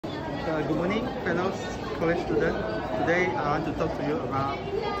Good morning, fellow college students. Today I want to talk to you about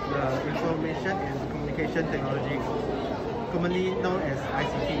the information and communication technology, commonly known as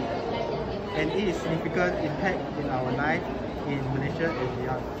ICT, and its significant impact in our life in Malaysia and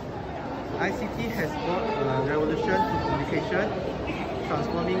beyond. ICT has brought a revolution to communication,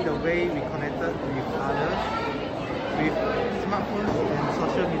 transforming the way we connected with others with smartphones and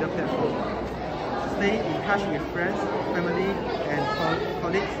social media platforms. Staying in touch with friends, family, and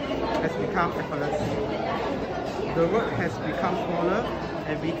colleagues has become effortless. The world has become smaller,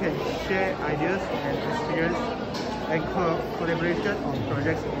 and we can share ideas and experience and collaboration on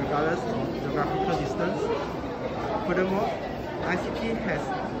projects regardless of geographical distance. Furthermore, ICT has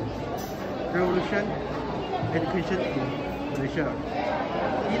revolutionized education in Malaysia.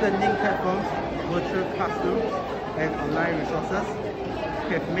 E-learning platforms, virtual classrooms, and online resources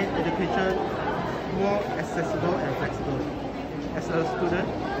have made education more accessible and flexible. As a student,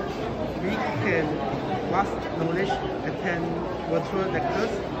 we can grasp knowledge, attend virtual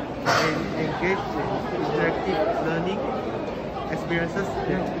lectures, and engage in interactive learning experiences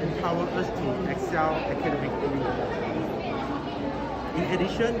that empower us to excel academically. In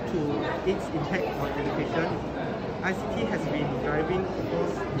addition to its impact on education, ICT has been driving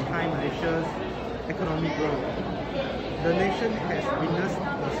force behind Malaysia's economic growth. The nation has witnessed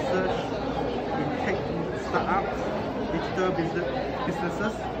a surge in tech startups, digital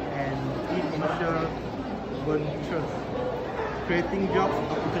businesses, and e-commercial ventures, creating job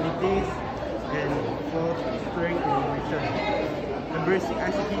opportunities and fostering innovation. Embracing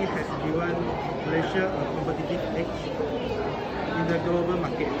ICT has given Malaysia a competitive edge in the global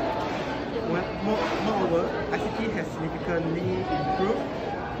market. Moreover, ICT has significantly improved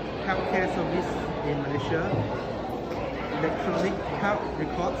healthcare service in Malaysia. Electronic health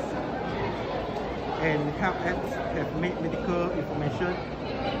records and health apps have made medical information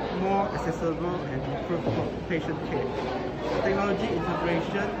more accessible and improved patient care. Technology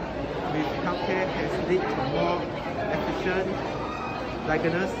integration with healthcare has led to more efficient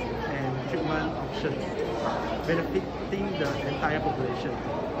diagnosis and treatment options, benefiting the entire population.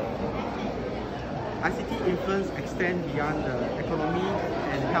 ICT influence extends beyond the economy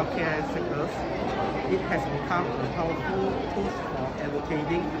and healthcare sectors. It has become a powerful tool for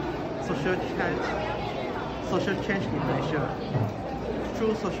advocating social change in Malaysia.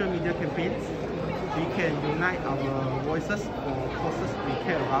 Through social media campaigns, we can unite our voices for causes we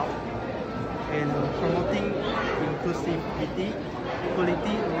care about and promoting inclusivity,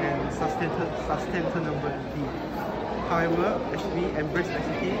 equality, and sustainability. However, as we embrace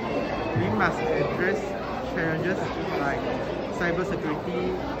ICT, we must address challenges like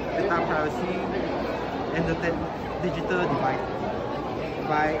cybersecurity, data privacy, and the digital divide.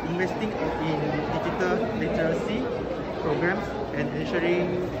 By investing in digital literacy programs and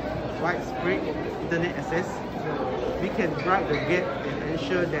ensuring widespread internet access, we can bridge the gap and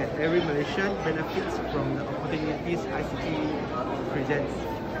ensure that every Malaysian benefits from the opportunities ICT presents.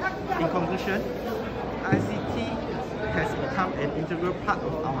 In conclusion, ICT has become an integral part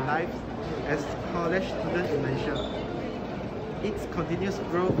of our lives as college students in Malaysia. Its continuous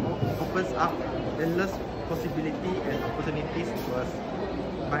growth opens up endless possibilities and opportunities to us.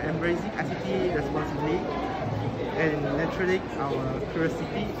 By embracing ICT responsibly and nurturing our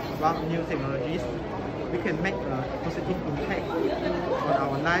curiosity about new technologies, we can make a positive impact on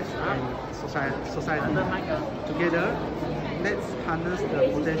our lives and society. Together, let's harness the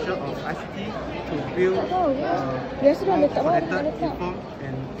potential of ICT to build a more connected, informed,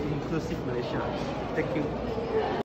 and inclusive Malaysia. Thank you.